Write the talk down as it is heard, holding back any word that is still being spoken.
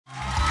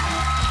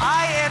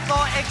Ay, ito,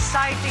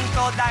 exciting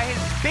to dahil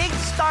big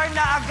star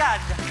na agad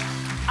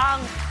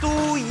ang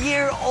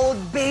 2-year-old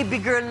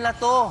baby girl na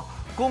to.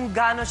 Kung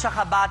gano'n siya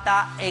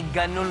kabata,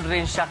 ganun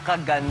rin siya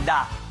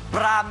kaganda.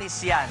 Promise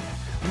yan.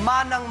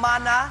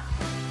 Manang-mana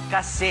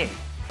kasi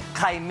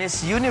kay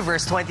Miss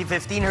Universe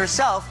 2015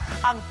 herself,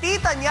 ang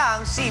tita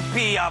niyang si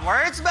Pia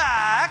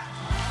Wurtzbach.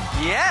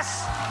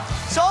 Yes!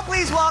 So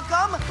please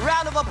welcome,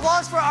 round of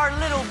applause for our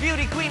little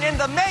beauty queen in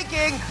the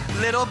making,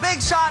 little big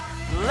shot,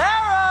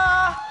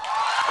 Lara!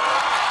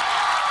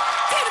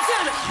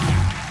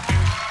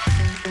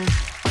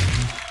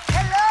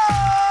 Hello!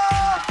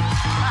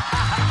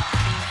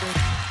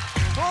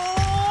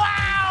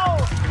 Wow!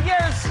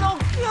 You're so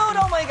cute!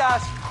 Oh my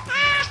gosh!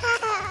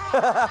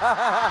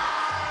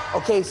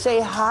 Okay,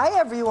 say hi,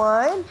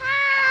 everyone.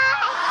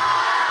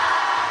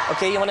 Hi!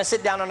 Okay, you wanna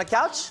sit down on the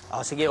couch?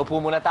 Oh, sige,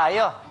 upo muna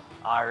tayo.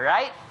 All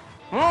right.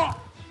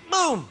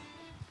 Boom!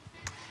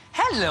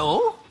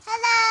 Hello!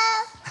 Hello!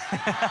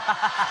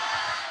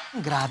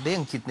 Grabe,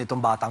 ang cute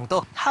nitong batang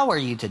to. How are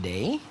you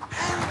today?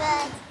 I'm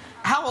good.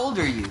 How old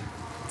are you?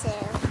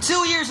 2.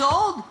 2 years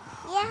old?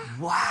 Yeah.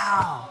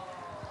 Wow!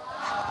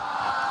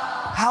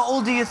 How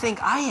old do you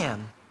think I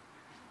am?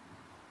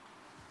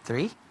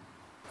 3?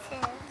 2.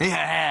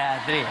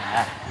 Yeah, 3.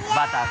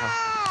 Bata ko.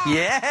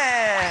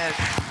 Yes!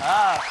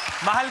 Ah,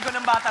 mahal ko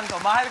ng batang to.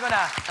 Mahal ko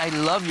na. I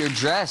love your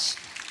dress.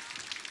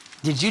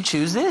 Did you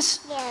choose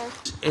this? Yeah.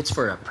 It's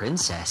for a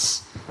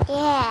princess.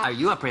 Yeah. Are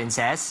you a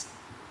princess?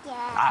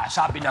 Yeah.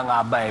 Sabi na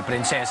nga ba eh,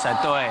 prinsesa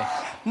to eh.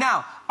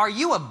 Now, are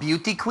you a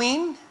beauty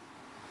queen?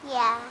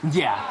 Yeah.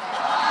 Yeah.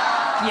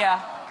 Yeah.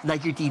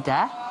 Like your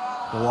tita?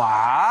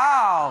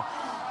 Wow!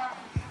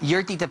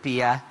 Your tita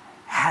Pia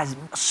has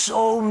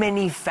so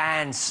many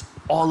fans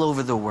all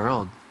over the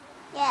world.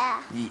 Yeah.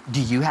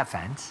 Do you have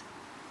fans?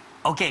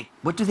 Okay,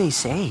 what do they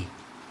say?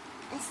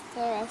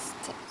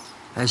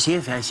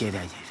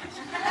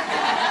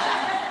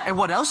 And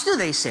what else do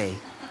they say?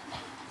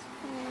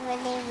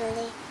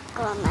 Really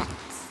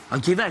comments.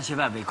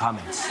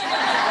 Comments.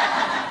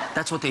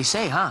 That's what they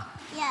say, huh?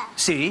 Yeah.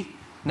 See?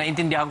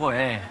 Naintindihan ko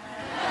eh.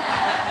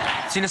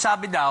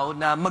 Sinasabi daw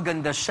na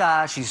maganda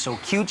siya, she's so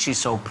cute, she's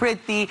so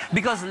pretty.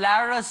 Because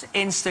Lara's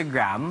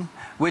Instagram,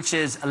 which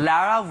is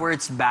Lara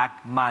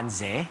Wurtzbach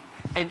Manze,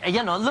 and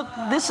you know, look,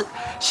 this,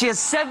 she has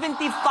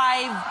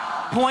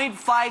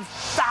 75.5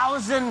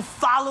 thousand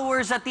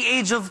followers at the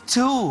age of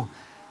 2.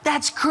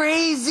 That's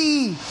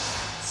crazy!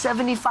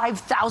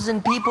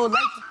 75,000 people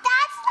like...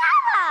 That's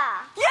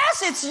Lara!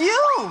 Yes, it's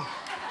you!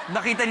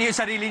 Nakita niyo yung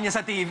sarili niya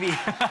sa TV.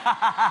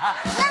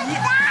 Look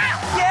that!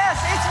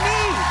 Yes, it's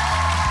me!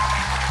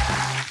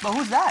 But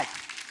who's that?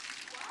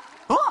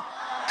 Oh!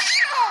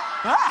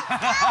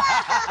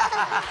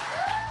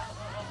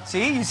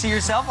 See? You see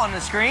yourself on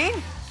the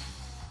screen?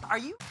 Are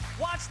you?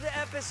 Watch the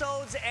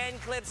episodes and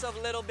clips of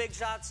Little Big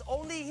Shots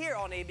only here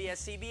on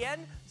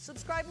ABS-CBN.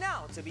 Subscribe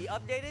now to be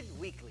updated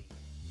weekly.